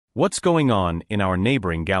What's going on in our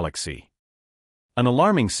neighboring galaxy? An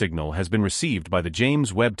alarming signal has been received by the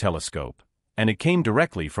James Webb Telescope, and it came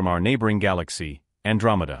directly from our neighboring galaxy,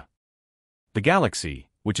 Andromeda. The galaxy,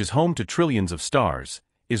 which is home to trillions of stars,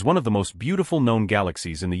 is one of the most beautiful known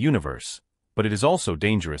galaxies in the universe, but it is also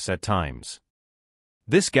dangerous at times.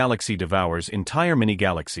 This galaxy devours entire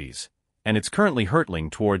mini-galaxies, and it's currently hurtling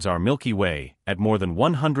towards our Milky Way at more than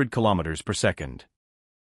 100 kilometers per second.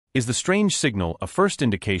 Is the strange signal a first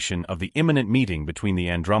indication of the imminent meeting between the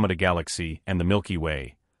Andromeda Galaxy and the Milky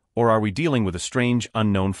Way, or are we dealing with a strange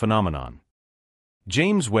unknown phenomenon?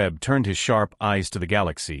 James Webb turned his sharp eyes to the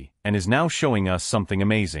galaxy and is now showing us something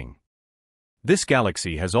amazing. This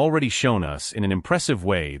galaxy has already shown us in an impressive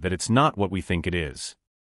way that it's not what we think it is.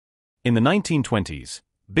 In the 1920s,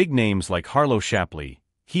 big names like Harlow Shapley,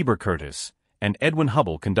 Heber Curtis, and Edwin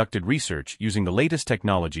Hubble conducted research using the latest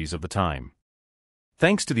technologies of the time.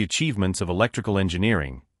 Thanks to the achievements of electrical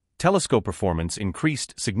engineering, telescope performance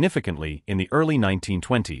increased significantly in the early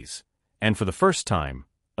 1920s, and for the first time,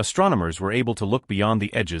 astronomers were able to look beyond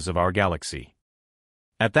the edges of our galaxy.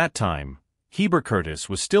 At that time, Heber Curtis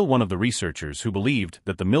was still one of the researchers who believed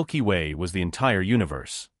that the Milky Way was the entire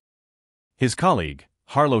universe. His colleague,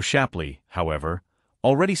 Harlow Shapley, however,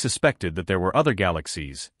 already suspected that there were other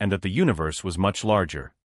galaxies and that the universe was much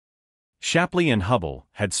larger. Shapley and Hubble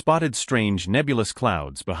had spotted strange nebulous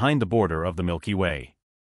clouds behind the border of the Milky Way.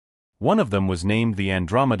 One of them was named the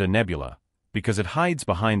Andromeda Nebula, because it hides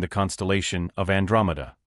behind the constellation of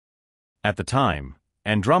Andromeda. At the time,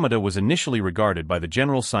 Andromeda was initially regarded by the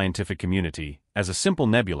general scientific community as a simple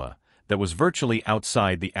nebula that was virtually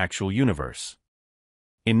outside the actual universe.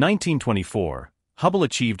 In 1924, Hubble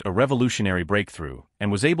achieved a revolutionary breakthrough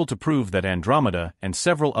and was able to prove that Andromeda and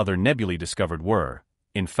several other nebulae discovered were,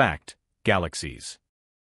 in fact, galaxies.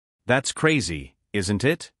 That's crazy, isn't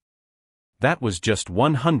it? That was just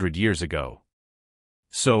 100 years ago.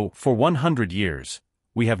 So, for 100 years,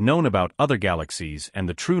 we have known about other galaxies and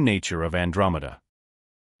the true nature of Andromeda.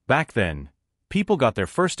 Back then, people got their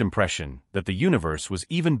first impression that the universe was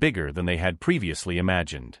even bigger than they had previously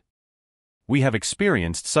imagined. We have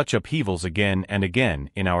experienced such upheavals again and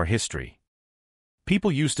again in our history.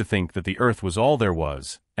 People used to think that the Earth was all there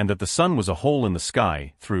was, and that the sun was a hole in the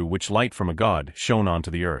sky through which light from a god shone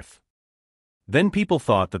onto the Earth. Then people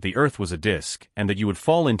thought that the Earth was a disk and that you would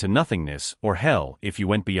fall into nothingness or hell if you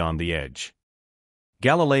went beyond the edge.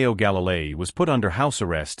 Galileo Galilei was put under house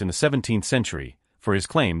arrest in the 17th century for his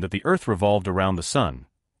claim that the Earth revolved around the sun,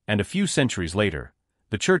 and a few centuries later,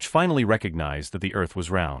 the Church finally recognized that the Earth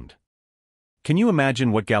was round. Can you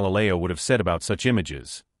imagine what Galileo would have said about such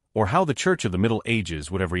images, or how the Church of the Middle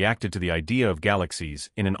Ages would have reacted to the idea of galaxies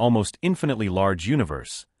in an almost infinitely large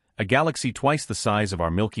universe, a galaxy twice the size of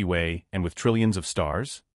our Milky Way and with trillions of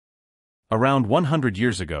stars? Around 100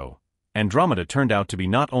 years ago, Andromeda turned out to be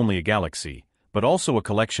not only a galaxy, but also a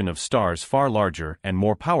collection of stars far larger and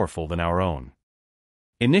more powerful than our own.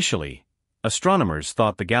 Initially, astronomers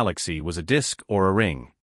thought the galaxy was a disk or a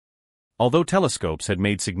ring. Although telescopes had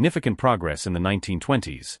made significant progress in the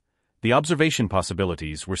 1920s, the observation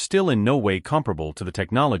possibilities were still in no way comparable to the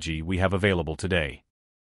technology we have available today.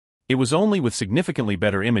 It was only with significantly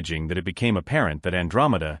better imaging that it became apparent that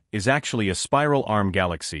Andromeda is actually a spiral arm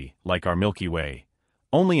galaxy like our Milky Way,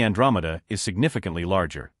 only Andromeda is significantly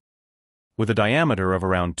larger. With a diameter of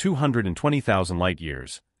around 220,000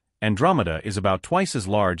 light-years, Andromeda is about twice as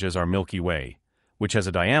large as our Milky Way, which has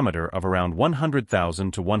a diameter of around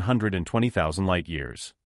 100,000 to 120,000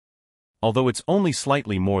 light-years. Although it's only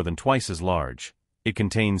slightly more than twice as large, it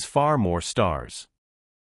contains far more stars.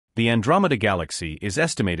 The Andromeda Galaxy is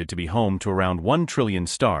estimated to be home to around 1 trillion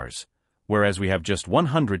stars, whereas we have just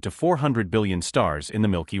 100 to 400 billion stars in the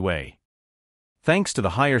Milky Way. Thanks to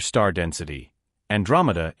the higher star density,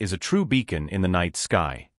 Andromeda is a true beacon in the night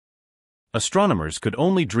sky. Astronomers could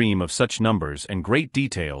only dream of such numbers and great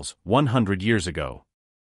details 100 years ago.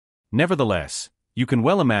 Nevertheless, you can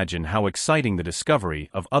well imagine how exciting the discovery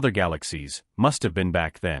of other galaxies must have been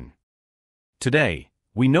back then. Today,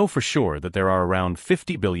 we know for sure that there are around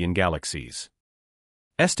 50 billion galaxies.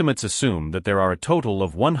 Estimates assume that there are a total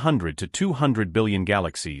of 100 to 200 billion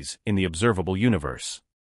galaxies in the observable universe.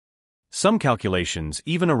 Some calculations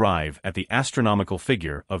even arrive at the astronomical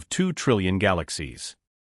figure of 2 trillion galaxies.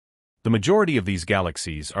 The majority of these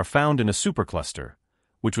galaxies are found in a supercluster,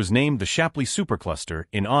 which was named the Shapley supercluster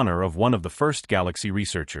in honor of one of the first galaxy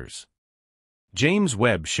researchers. James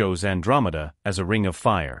Webb shows Andromeda as a ring of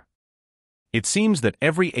fire. It seems that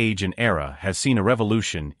every age and era has seen a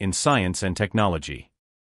revolution in science and technology.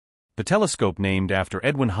 The telescope named after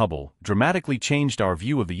Edwin Hubble dramatically changed our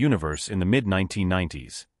view of the universe in the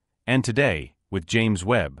mid-1990s, and today, with James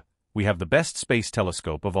Webb, we have the best space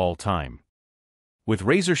telescope of all time. With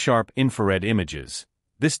razor-sharp infrared images,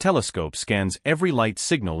 this telescope scans every light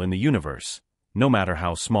signal in the universe, no matter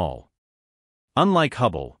how small. Unlike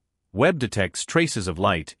Hubble, Webb detects traces of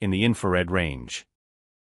light in the infrared range.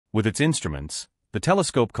 With its instruments, the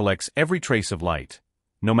telescope collects every trace of light,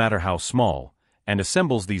 no matter how small, and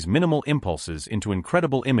assembles these minimal impulses into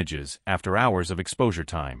incredible images after hours of exposure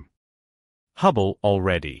time. Hubble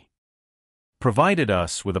already provided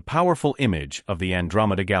us with a powerful image of the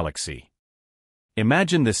Andromeda Galaxy.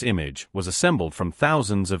 Imagine this image was assembled from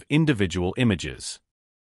thousands of individual images.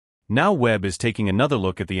 Now Webb is taking another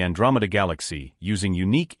look at the Andromeda Galaxy using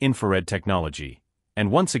unique infrared technology,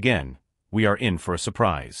 and once again, we are in for a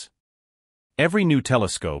surprise. Every new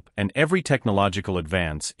telescope and every technological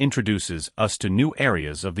advance introduces us to new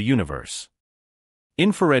areas of the universe.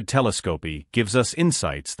 Infrared telescopy gives us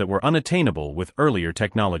insights that were unattainable with earlier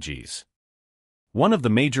technologies. One of the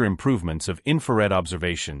major improvements of infrared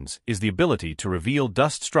observations is the ability to reveal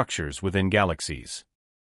dust structures within galaxies.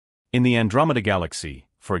 In the Andromeda Galaxy,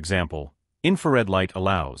 for example, infrared light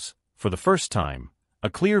allows, for the first time, a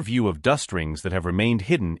clear view of dust rings that have remained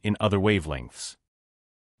hidden in other wavelengths.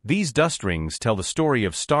 These dust rings tell the story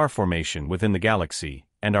of star formation within the galaxy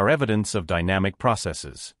and are evidence of dynamic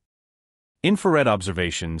processes. Infrared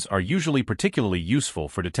observations are usually particularly useful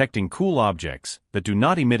for detecting cool objects that do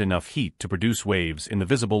not emit enough heat to produce waves in the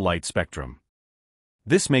visible light spectrum.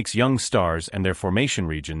 This makes young stars and their formation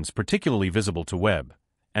regions particularly visible to Webb,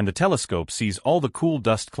 and the telescope sees all the cool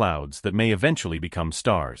dust clouds that may eventually become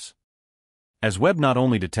stars. As Webb not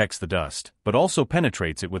only detects the dust, but also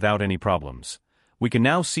penetrates it without any problems, we can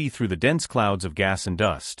now see through the dense clouds of gas and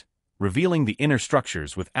dust, revealing the inner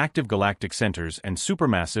structures with active galactic centers and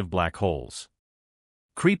supermassive black holes.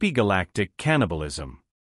 Creepy galactic cannibalism.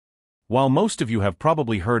 While most of you have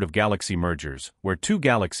probably heard of galaxy mergers, where two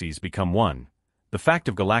galaxies become one, the fact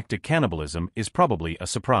of galactic cannibalism is probably a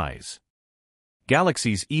surprise.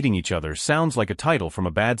 Galaxies eating each other sounds like a title from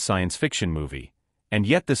a bad science fiction movie, and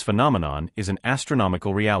yet this phenomenon is an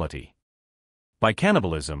astronomical reality. By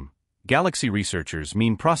cannibalism, galaxy researchers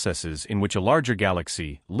mean processes in which a larger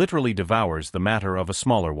galaxy literally devours the matter of a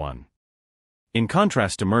smaller one. In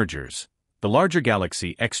contrast to mergers, the larger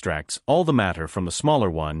galaxy extracts all the matter from the smaller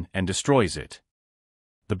one and destroys it.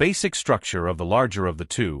 The basic structure of the larger of the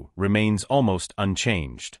two remains almost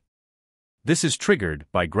unchanged. This is triggered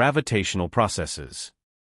by gravitational processes.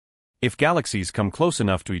 If galaxies come close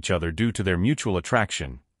enough to each other due to their mutual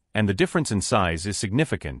attraction, and the difference in size is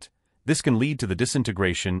significant, this can lead to the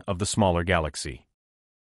disintegration of the smaller galaxy.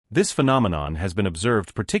 This phenomenon has been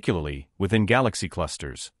observed particularly within galaxy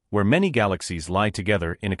clusters, where many galaxies lie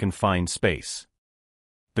together in a confined space.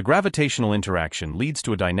 The gravitational interaction leads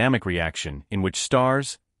to a dynamic reaction in which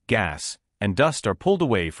stars, gas, and dust are pulled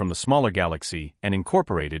away from the smaller galaxy and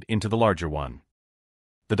incorporated into the larger one.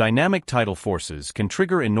 The dynamic tidal forces can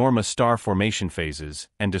trigger enormous star formation phases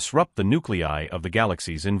and disrupt the nuclei of the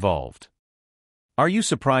galaxies involved. Are you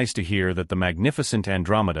surprised to hear that the magnificent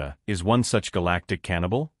Andromeda is one such galactic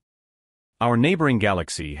cannibal? Our neighboring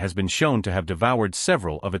galaxy has been shown to have devoured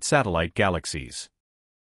several of its satellite galaxies.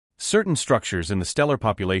 Certain structures in the stellar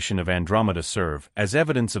population of Andromeda serve as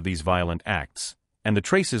evidence of these violent acts, and the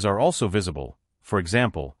traces are also visible, for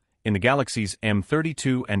example, in the galaxies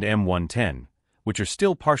M32 and M110, which are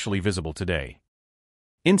still partially visible today.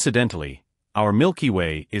 Incidentally, our Milky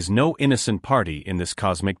Way is no innocent party in this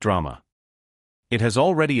cosmic drama. It has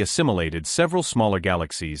already assimilated several smaller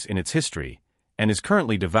galaxies in its history, and is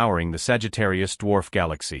currently devouring the Sagittarius dwarf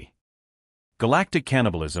galaxy. Galactic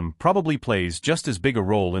cannibalism probably plays just as big a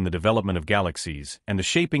role in the development of galaxies and the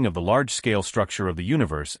shaping of the large-scale structure of the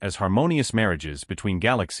universe as harmonious marriages between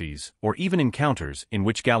galaxies or even encounters in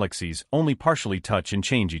which galaxies only partially touch and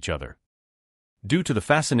change each other. Due to the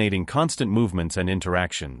fascinating constant movements and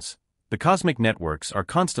interactions, the cosmic networks are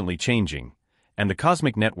constantly changing, and the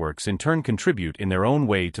cosmic networks in turn contribute in their own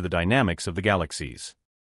way to the dynamics of the galaxies.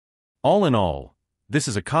 All in all, this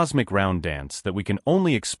is a cosmic round dance that we can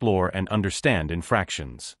only explore and understand in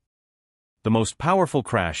fractions. The most powerful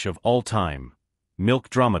crash of all time,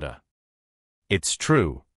 Milkdromeda. It's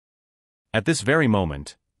true. At this very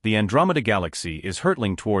moment, the Andromeda Galaxy is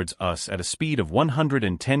hurtling towards us at a speed of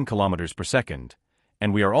 110 kilometers per second,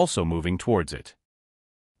 and we are also moving towards it.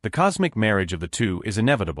 The cosmic marriage of the two is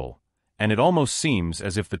inevitable, and it almost seems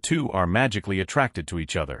as if the two are magically attracted to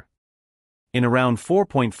each other. In around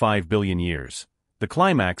 4.5 billion years, the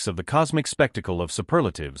climax of the cosmic spectacle of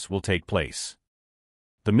superlatives will take place.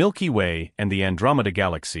 The Milky Way and the Andromeda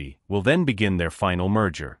Galaxy will then begin their final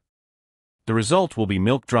merger. The result will be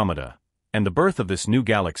Milkdromeda, and the birth of this new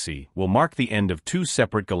galaxy will mark the end of two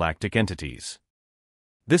separate galactic entities.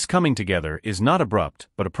 This coming together is not abrupt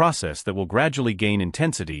but a process that will gradually gain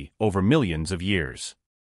intensity over millions of years.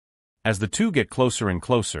 As the two get closer and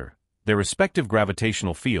closer, their respective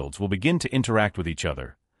gravitational fields will begin to interact with each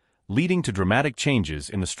other, leading to dramatic changes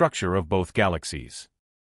in the structure of both galaxies.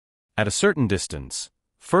 At a certain distance,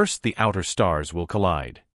 first the outer stars will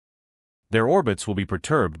collide. Their orbits will be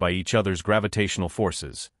perturbed by each other's gravitational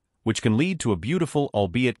forces, which can lead to a beautiful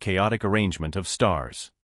albeit chaotic arrangement of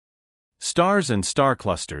stars. Stars and star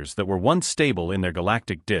clusters that were once stable in their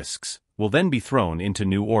galactic disks will then be thrown into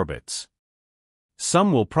new orbits.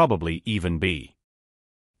 Some will probably even be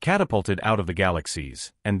catapulted out of the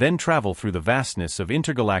galaxies and then travel through the vastness of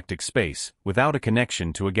intergalactic space without a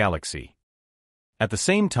connection to a galaxy. At the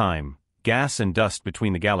same time, gas and dust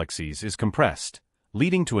between the galaxies is compressed,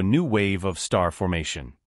 leading to a new wave of star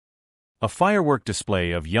formation. A firework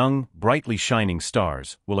display of young, brightly shining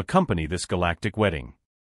stars will accompany this galactic wedding.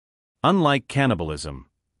 Unlike cannibalism,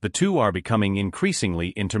 the two are becoming increasingly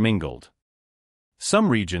intermingled. Some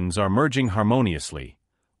regions are merging harmoniously,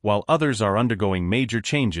 while others are undergoing major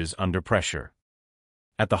changes under pressure.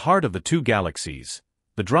 At the heart of the two galaxies,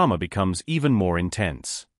 the drama becomes even more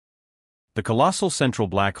intense. The colossal central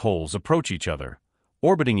black holes approach each other,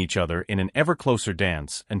 orbiting each other in an ever closer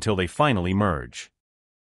dance until they finally merge.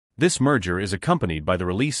 This merger is accompanied by the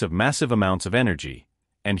release of massive amounts of energy,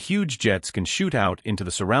 and huge jets can shoot out into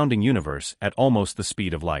the surrounding universe at almost the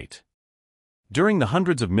speed of light. During the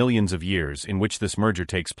hundreds of millions of years in which this merger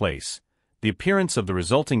takes place, the appearance of the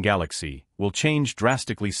resulting galaxy will change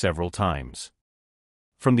drastically several times.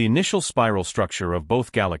 From the initial spiral structure of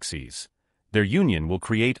both galaxies, their union will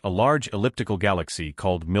create a large elliptical galaxy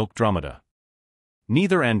called Milkdromeda.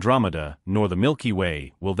 Neither Andromeda nor the Milky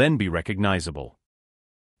Way will then be recognizable.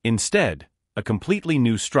 Instead, a completely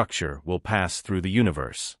new structure will pass through the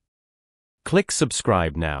universe. Click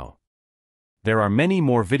subscribe now. There are many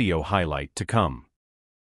more video highlights to come.